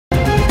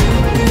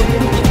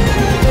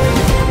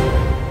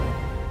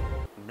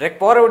Break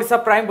पर Odisha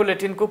prime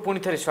bulletin को पुणी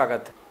थे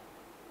स्वागत।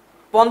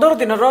 15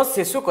 दिन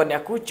शिशु कन्या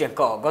को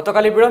चेक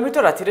गतकाली विलंबित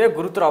राति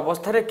गुरुतर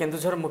अवस्था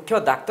केन्दुझर मुख्य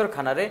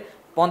डाक्तखाना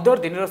 15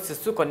 दिन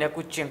शिशु कन्या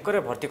को चेक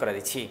भर्ती कर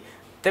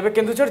तेबे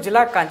केन्दुझर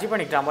जिला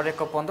कांजीपाणी ग्राम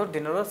एक 15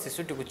 दिन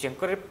शिशुटी को चेक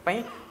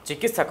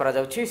चिकित्सा करा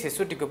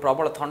शिशुटी को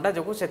प्रबल थंडा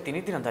जो से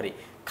 3 दिन धरी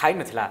खाई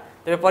नथिला।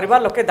 तेबे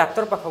परिवार लोके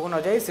डाक्तर पाखक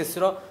न जाई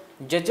शिशुर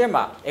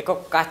जेजेमा एक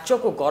काच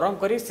को गरम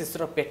कर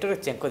शिशुर पेटर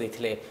चेक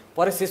देते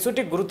पर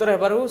शिशुटी गुरुतर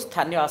होबारु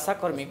स्थानीय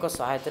आशाकर्मी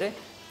सहायता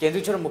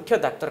केन्दुझर मुख्य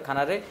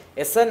डाक्तखाना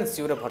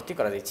एसएनसीयू रे भर्ती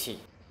कर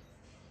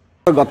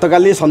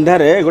गतकाली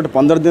सन्धार गोटे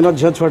 15 दिन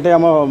झील छुटे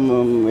आम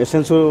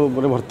एसएनसीयू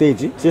भर्ती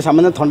होती सी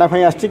सामान्य थंडा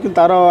फाई आसी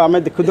तार आम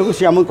देखु देखु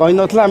सी आमको कही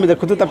ना आम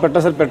देखु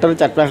पेटर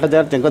 4-5टा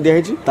जगह चेक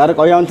दिखाई तार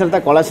कह अनुसार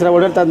कलाशिरा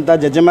बड़े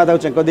जेजेमा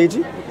चेक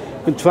देती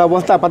छुआ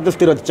अवस्था आपात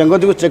स्थिर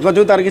अच्छी चेक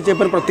जो तार किसी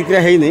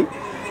प्रतिक्रिया है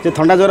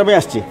थंडा ज्वर भी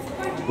आसी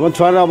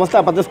छुआर अवस्था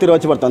आपात स्थिर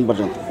अच्छी बर्तमान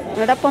पर्यटन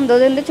एटा 15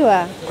 दिन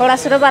छुआ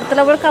कलाशिरा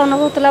बारतला बेले खाऊन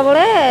होतला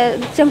बेले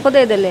चेम्प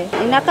देदेले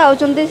इना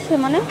खाउचंती से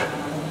माने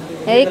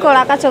एई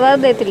कला काचबार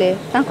देतिले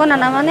तांको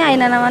नाना माने आई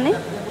नाना माने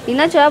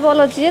इना छुआ बोल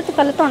अछि जे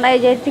खाली थंडा हो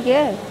जाय थिके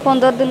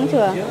 15 दिन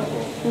छुआ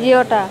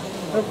जियोटा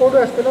कोड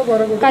आस्तलो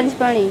घर को कांच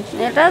पानी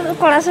एटा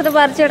कलाशिरा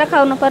बारछि एटा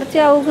खाउन परछि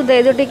आ दे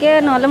दो टिके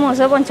नले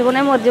मोस बंचबो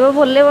नै मर जेबो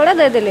बोलले बडे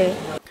दे देले।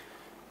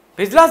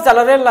 विजिलेंस जाल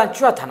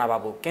लांचुआ थाना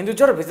बाबू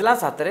केन्दुझर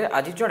विजिलेंस हाथ में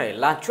आज जड़े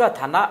लांचुआ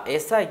थाना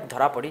एसआई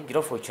धरापड़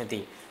गिरफ होती।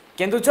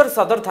 केन्दुझर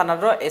सदर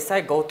थानार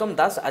एसआई गौतम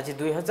दास आज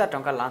 2000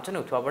 टंका लांच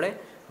नेउथुवा बेले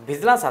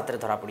विजिलेंस हाथ में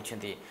धरापड़।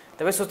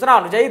 तेज सूचना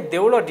अनुसार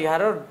देउल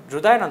डिहार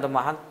हृदयानंद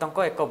महांत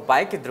एक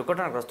बाइक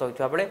दुर्घटनाग्रस्त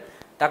होता बेले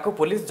ताकू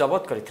पुलिस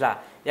जबत करथिला।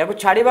 याकू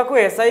छाड़ीबाकू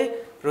एसआई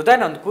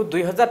हृदयानंद को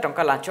 2000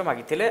 टंका लांच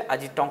मागिथिले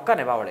आज टंका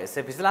नेबा बेले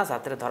से विजिलेंस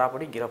हाथ में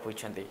धरापड़ गिरफ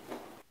होती।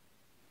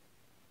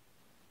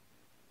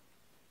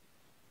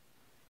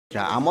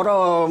 आमर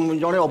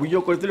जड़े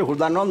अभियोग करते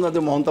हृदयानंद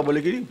महंत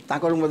बोलिकी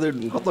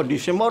गत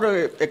डिसेम्बर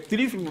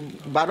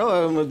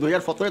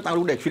 31/12/2017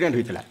 गोटे एक्सीडेंट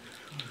होता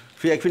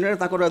से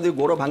एक्सीडेंट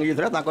गोड़ भांगी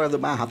जाता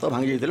बाँ हाथ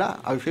भांगी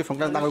जाता से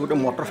संक्रांत गोटे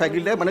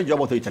मोटरसाइकिल मैंने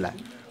जबत होता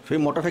से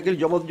मोटरसाइकिल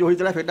जबत जो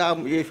होता है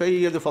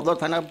एसआई सदर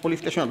थाना पुलिस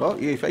स्टेशन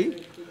एसआई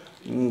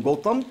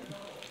गौतम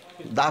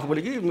दास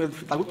बोलिकी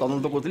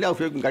तदंत करते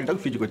गाड़ी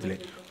सीज करते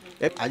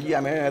आज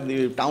आम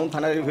टाउन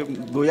थाना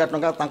 2000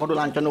 टंका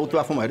लांच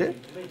नौथुवा समय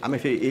आम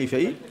से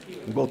एसआई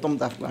गौतम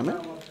दास को आम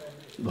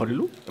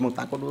धरलु और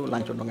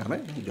लांच टंका आम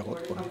जबत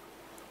कर।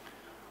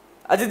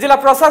 आज जिला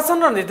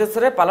प्रशासन निर्देश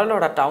में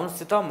पाललहड़ा टाउन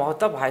स्थित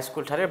महताब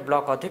हाईस्कल ठारे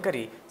ब्लॉक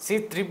अधिकारी श्री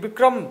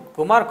त्रिविक्रम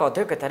कुमार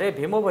अध्यक्षता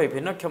भीम भई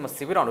भिन्नक्षम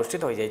शिविर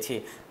अनुष्ठित हो जाएगी।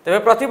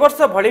 तेज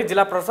प्रतिवर्ष भली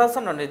जिला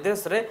प्रशासन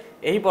निर्देश में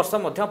यही वर्ष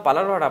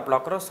पाललहड़ा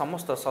ब्लॉकर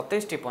समस्त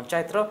 27टी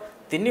पंचायतर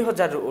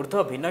 3000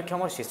 ऊर्ध्व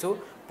भिन्नक्षम शिशु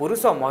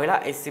पुरुष और महिला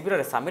यह शिविर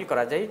में सामिल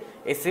कर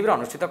शिविर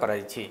अनुष्ठित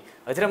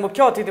कर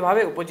मुख्य अतिथि भाव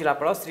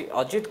उपजिलापाल श्री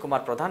अजित कुमार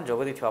प्रधान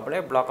जोग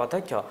बेले ब्लॉक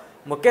अध्यक्ष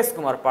मुकेश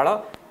कुमार पाल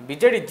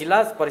बीजेडी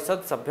जिला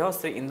परिषद सभ्य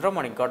श्री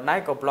इंद्रमणि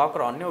गडनायक और ब्लॉक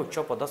अन्य उच्च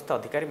पदस्थ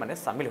अधिकारी माने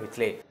सामिल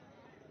होते।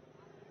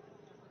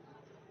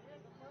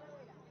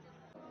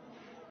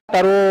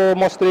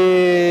 मस्त्री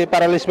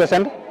पैरालिसिस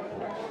पेशेंट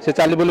से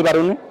चली बुली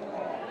पारुनी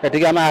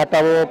एटिक आम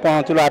 8टा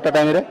पहुँचलु 8टा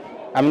टाइम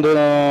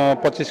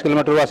 25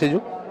 किलोमीटर आसीजु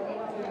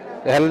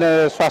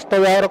स्वास्थ्य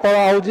विभाग कौन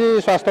हो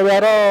स्वास्थ्य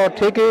विभाग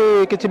ठीक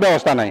किसी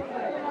व्यवस्था ना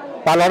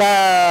पालहड़ा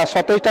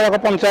 27टा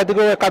पंचायत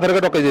को एकाधर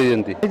डकई जे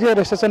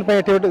रेजिस्ट्रेशन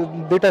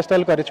 2टा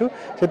स्टाइल करूँ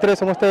से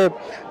समस्ते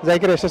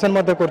जाकि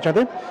रेजिस्ट्रेशन कर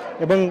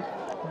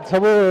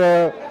सब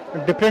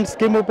डिफरेंट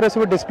स्कीम उपर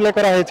सब डिस्प्ले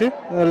कराई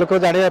लोक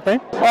जानापी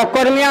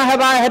अकर्मिया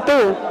होगा हेतु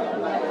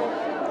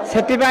से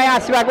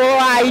आसवा को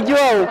आईजु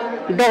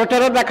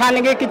डॉक्टर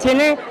देखाने के किसी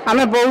नहीं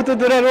आम बहुत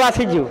दूर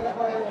आसीजु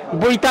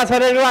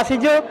बुईतासर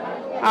आसीजु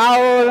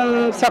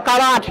सका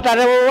 8टार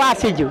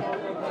आसीजु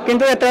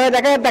किंतु एत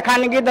जाके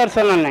देखाने की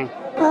दर्शन नहीं।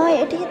 हाँ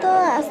ये तो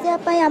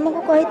आसवाई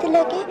आमको कही कि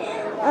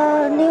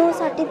न्यू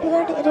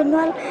सर्टिफिकेट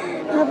रिन्यूअल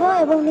हम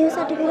एवं न्यू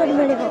सर्टिफिकेट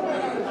मिल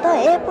तो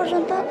ए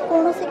पर्यंत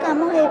कौन काम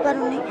हो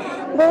पारुनी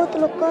बहुत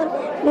लोक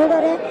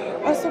भिड़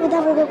असुविधा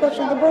भोग कर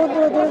बहुत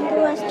दूर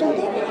दूर आसुँच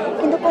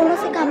कौन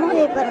काम हो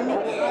पारुनी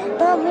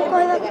तो मुझे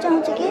कहवाक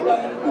चाहूँगी कि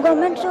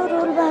गवर्नमेंट जो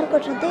रूल बाहर कर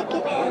कि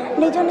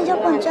निज निज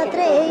पंचायत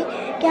यही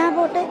कैंप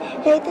गोटे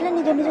होते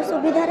निज निज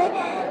सुविधा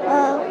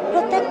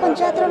प्रत्येक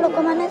पंचायत लोक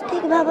मैंने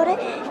ठीक भाव में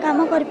काम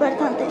कर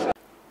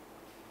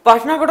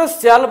पाटनागढ़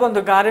सियालबंध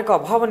गाँव में एक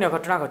अभावन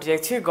घटना घटी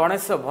जाइए।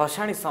 गणेश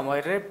भसाणी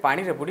समय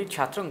पानी रे बुड़ी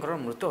छात्र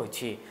मृत्यु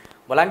होती।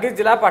 बलांगीर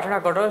जिला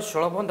पाटनागढ़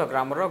षोलबंध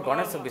ग्रामर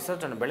गणेश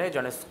विसर्जन बेले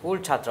जड़े स्कूल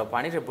छात्र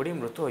पानी रे बुड़ी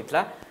मृत्यु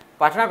होता।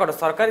 पाटनागढ़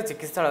सरकारी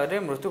चिकित्सालय में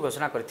मृत्यु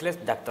घोषणा करते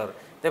डाक्तर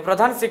तेज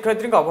प्रधान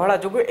शिक्षयित्री अवहेला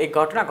जो यह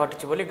घटना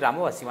घटी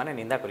ग्रामवासी मैंने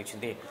निंदा कर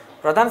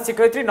प्रधान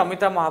शिक्षयित्री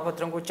नमिता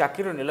महापात्र को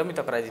चाकरी निलंबित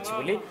कर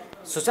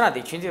सूचना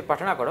दी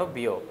पाटनागढ़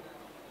बीओ।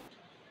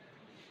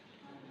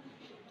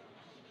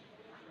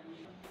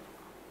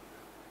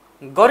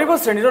 गरीब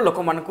श्रेणी लोक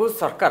मानकु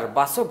सरकार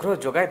बासगृह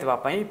जोगाई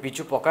देवाई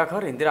विजु पक्का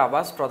घर इंदिरा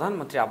आवास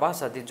प्रधानमंत्री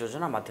आवास आदि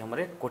योजना माध्यम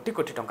कोटी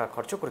कोटी टंका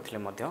खर्च करथिले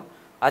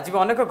आज भी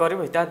अनेक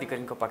गरीब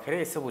हिताधिकारी पाखे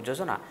एसबू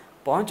योजना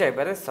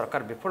पहुंचाइबार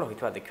सरकार विफल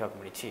होता देखा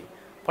मिली।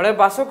 फल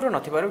बासगृह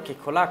नथिबारु कि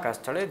खोला आकाश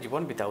तले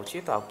जीवन बिताउछि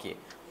तो आउ किए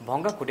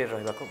भंगा कुटिया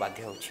रहिबाको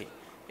बाध्य होछि।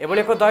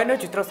 एभली एक दयनीय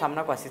चित्र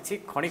सामना को आसी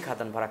खणी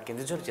खादन भरा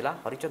केन्दुझर जिला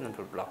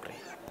हरिचंदनपुर ब्लॉक रे।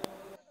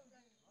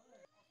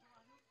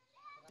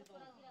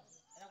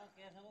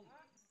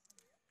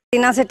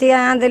 टीना सेठी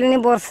आया देली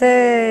वर्षे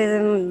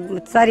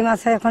 4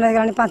 मास खंड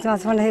हो 5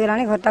 मास खंड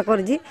हो घरटा कर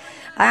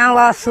आया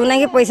आसुना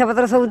कि पैसा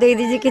पतर सब दे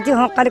दीजिए कि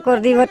हाँ खाली कर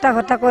दी घरटा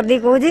घरटा कर दी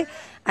कौच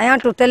आया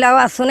टोटाल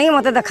आसुना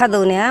मत देखा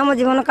दौनी आया मो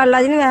जीवन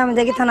काढ़ला दिन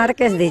जाकि थाना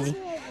केस देजी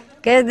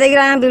केस देकर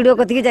आया वीडियो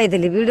कतिक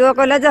जाइली वीडियो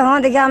कहला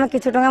हाँ देखिए आम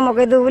किसी टका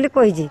मगेदेबू बोली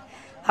कही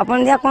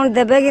आपन देखा कौन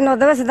देवे कि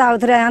नदेवे से आउ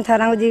थे आया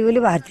थाना को जी बोली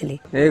बाहरी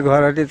ये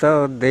घरटी तो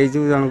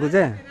देचु जन को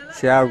जे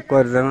सी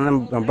आदे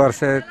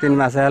वर्षे 3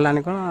 मास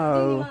है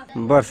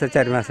कौन वर्षे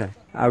 4 मास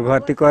आ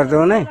घरटी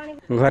करदेव ना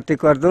घरटी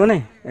करदेव ना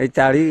ये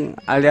चाड़ी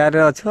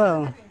आलिया अच्छु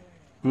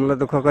मूल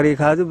दुख कर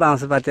खाऊ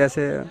बाउंस पातिया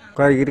से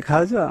कर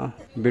खाऊ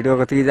वीडियो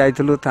कतिक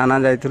जाइलु थाना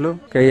जाइलु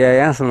कहीं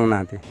आया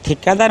शुणुना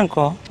ठिकादार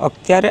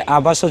अख्तियार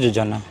आवास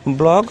योजना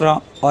ब्लॉक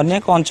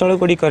अनेक अंचल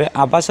गुड़िक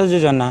आवास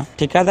योजना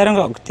ठिकादार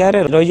अख्तियार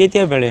रही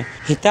जाता बेले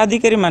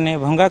हिताधिकारी माने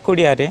भंगा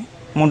कुड़िया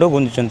मुंड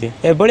गुंजुंट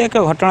एभली एक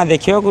घटना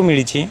देखा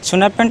मिली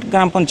सुनापेंट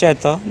ग्राम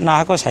पंचायत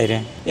नाहक साई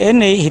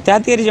एने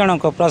हिताधिकारी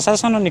जनक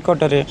प्रशासन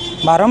निकट में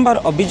बारंबार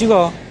अभियोग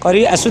कर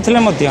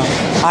आसुले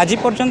आज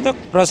पर्यंत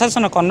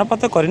प्रशासन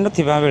कर्णपात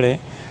कर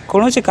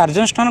कौन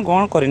कार्यानुष्ठान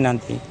ग्रहण करना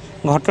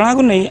घटना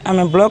को नहीं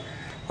आम ब्लॉक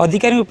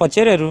अधिकारी को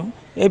पचारू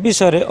ए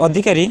विषय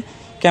अधिकारी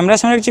कैमरा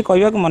सामने किसी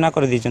कहवाक मना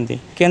कर देइछन्ति।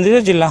 केन्दुझर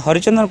जिला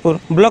हरिचंदनपुर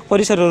ब्लॉक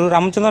परिसर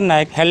रामचंद्र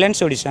नायक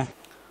हेडलाइन्स ओडिशा।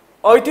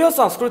 ऐतिह्य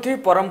संस्कृति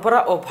परंपरा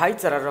और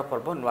भाईचारार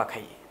पर्व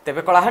नुआखाई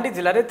तेबे कलाहांडी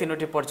जिले में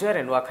 3टी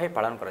पर्यायर नुआखाई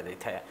पालन कर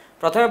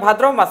प्रथमे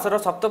भाद्रव मासर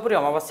सप्तपुरी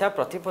अमावास्या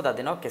प्रतिपदा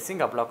दिन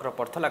केसिंगा ब्लॉक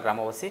पर्थला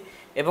ग्रामवासी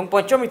एवं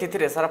पंचमी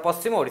तिथि सारा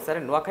पश्चिम ओडिशा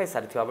नुआखाई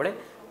सारी बेले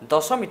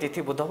दशमी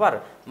तिथि बुधवार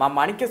मां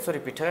माणिकेश्वरी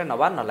पीठरे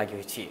नवान्न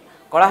लगी।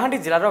 कलाहांडी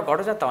जिलार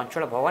गड़जात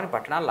अंचल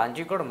भवानीपाटना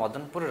लांजीगढ़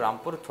मदनपुर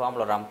रामपुर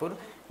थुआमूल रामपुर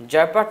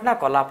जयपाटना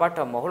कलापाट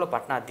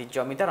महुलपाटना आदि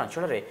जमीदार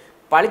अंचल में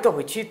पालित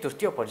होइछि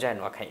तृतीय पर्याय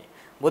नुआखाई।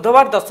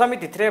 बुधवार दशमी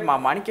तिथि मां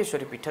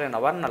माणिकेश्वरी पीठरे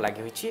नवान्न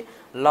लगी।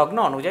 लग्न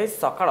अनुजाई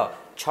सकाळ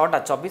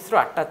 6:24 ରୁ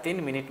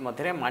 8:03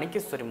 मध्य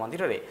माणिकेश्वरी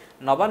मंदिर में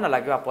नवान्न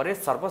लगे पर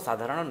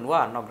सर्वसाधारण नुआ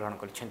अन्न ग्रहण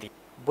कर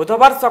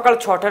बुधवार सकाळ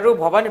 6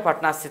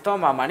 भवानीपाटना स्थित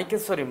मां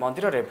माणिकेश्वरी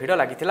मंदिर में भिड़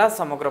लगी।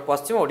 समग्र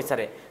पश्चिम ओडिशा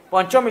रे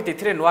पंचमी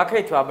तिथि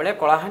नुआखाई बेले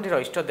कलाहांडीर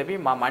इष्टदेवी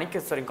मां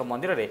माणिकेश्वरी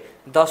मंदिर में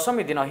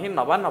दशमी दिन ही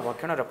नवान्न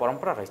भक्षण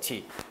परंपरा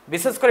रही।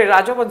 विशेषकर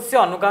राजवंशी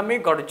अनुगामी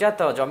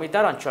गड़जात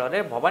जमीदार अंचल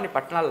में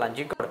भवानीपाटना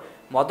लांजीगढ़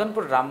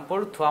मदनपुर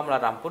रामपुर थुआमूला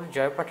रामपुर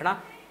जयपाटना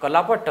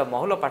कलापट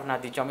महुलपाटना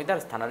आदि जमीदार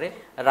स्थान में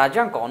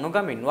राजा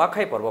अनुगामी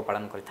नुआखाई पर्व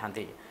पालन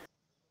करथांती।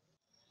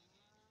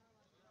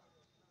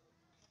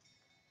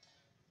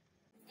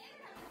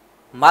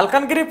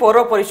 मालकानगिरी पौर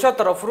परिषद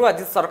तरफ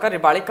आज सरकारी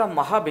बालिका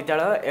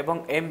महाविद्यालय एवं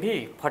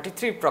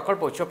MV43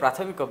 प्रकल्प उच्च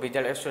प्राथमिक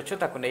विद्यालय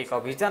स्वच्छता को नहीं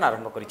अभियान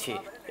आरंभ कर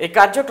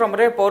कार्यक्रम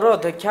में पौर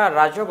अध्यक्षा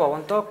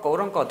राजभवंत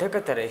कौर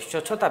अध्यक्षतार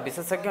स्वच्छता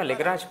विशेषज्ञ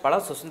लिंगराज पाल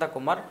सुसंता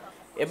कुमार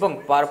एवं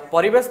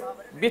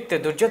परिवेशविद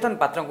दुर्योधन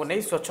पात्र को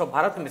नहीं स्वच्छ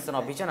भारत मिशन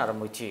अभियान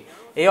आरंभ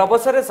होती।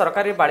 अवसर में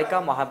सरकारी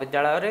बालिका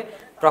महाविद्यालय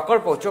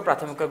प्रकल्प उच्च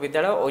प्राथमिक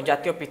विद्यालय और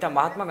जातीय पिता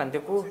महात्मा गांधी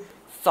को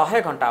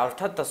 100 घंटा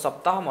अर्थात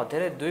सप्ताह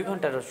मध्य 2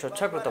 घंटार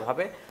स्वच्छाकृत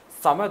भाव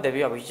समय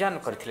देवी अभियान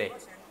करथिले।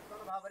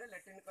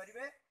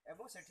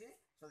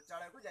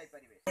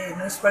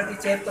 म्यूनिसिपालिटी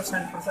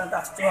चेयरपर्सन प्रशांत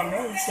आसचु आम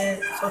से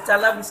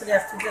शौचालय विषय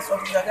आसचु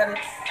सब जगह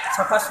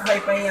सफा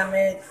सफाई आम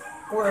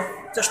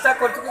चेष्टा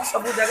कर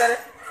सब जगह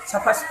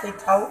सफा सफाई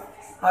थाऊ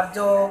और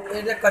जो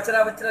ये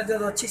कचरा वचरा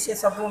जो अच्छी से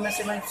सब में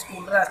से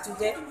स्कूल आसचु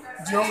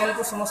झील मन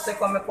को समस्ते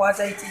को आम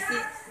कहुई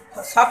कि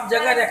सब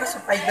जगह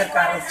सफाई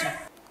दरकार अच्छी।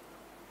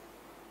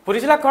 पुरी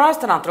जिला कणा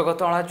स्थान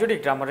अंतर्गत अणाजुड़ी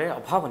ग्राम में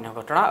अभावन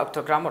घटना उक्त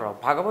ग्राम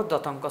भागवत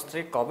दत्तों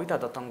स्त्री कविता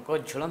दत्तों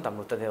झुलंता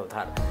मृतदेह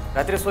उद्धार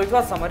राति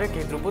शोवा समय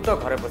कि दुर्बृत्त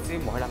घरे बसी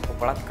महिला को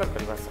बलात्कार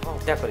करने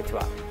हत्या कर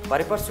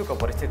पारिपार्श्विक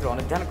परिस्थिति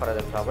अनुधान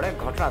बेले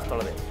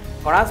घटनास्थल में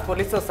कणास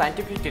पुलिस और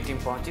साइंटिफिक टीम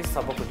पहुंची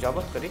शव को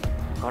जबत कर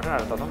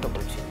घटनार तदंत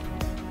कर।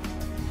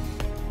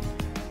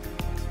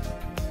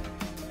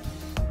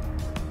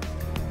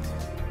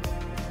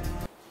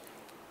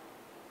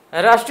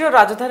 राष्ट्रीय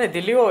राजधानी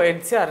दिल्ली और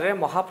NCR रे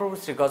महाप्रभु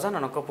श्री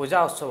गजानन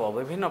पूजा उत्सव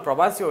विभिन्न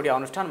प्रवासी ओडिया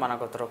अनुष्ठान मान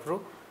तरफ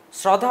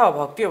श्रद्धा और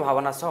भक्ति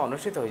भावना सह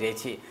अनुष्ठित हो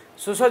जाइछि।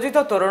 सुसज्जित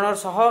तोरण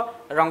सह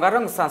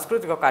रंगारंग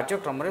सांस्कृतिक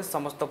कार्यक्रम में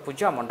समस्त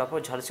पूजा मंडप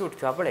झलसी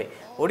उठा बेले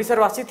ओडिशार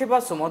आसीथिबा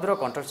सुमधुर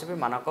कंठशिल्पी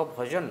मानक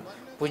भजन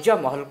पूजा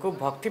महल को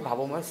भक्ति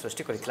भावमय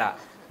सृष्टि करथिला।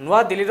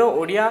 नुआ दिल्लीर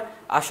ओडिया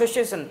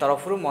एसोसिएशन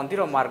तरफ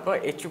मंदिर मार्ग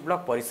H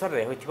ब्लॉक परिसर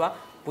में होइथिबा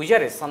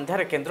पूजा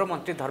संध्यार केंद्र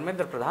मंत्री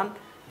धर्मेंद्र प्रधान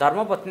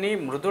धर्मपत्नी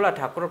मृदुला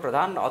ठाकुर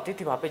प्रधान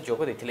अतिथि भाव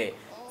जोग देते।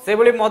 से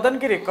भली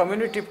मदनगिरी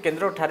कम्युनिटी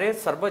केन्द्र ठारे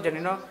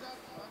सार्वजनीन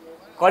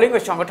कलिंग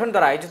संगठन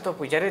द्वारा आयोजित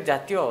पूजा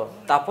जातीय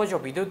तापज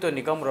विद्युत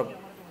निगम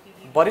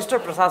वरिष्ठ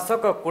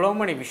प्रशासक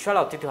कुलमणि विश्वाल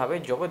अतिथि भाव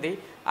जोगदे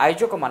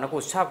आयोजक मानक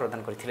उत्साह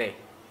प्रदान करथिले।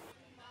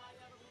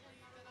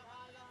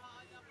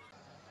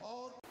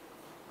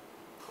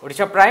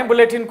 ओडिशा प्राइम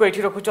बुलेटिन को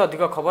ये रखुच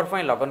अधिक खबर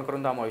पर लगन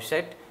करूँ आम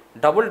वेबसाइट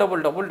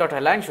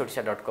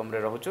www.allianceodisha.com रे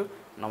रहुचु।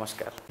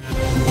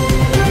 नमस्कार।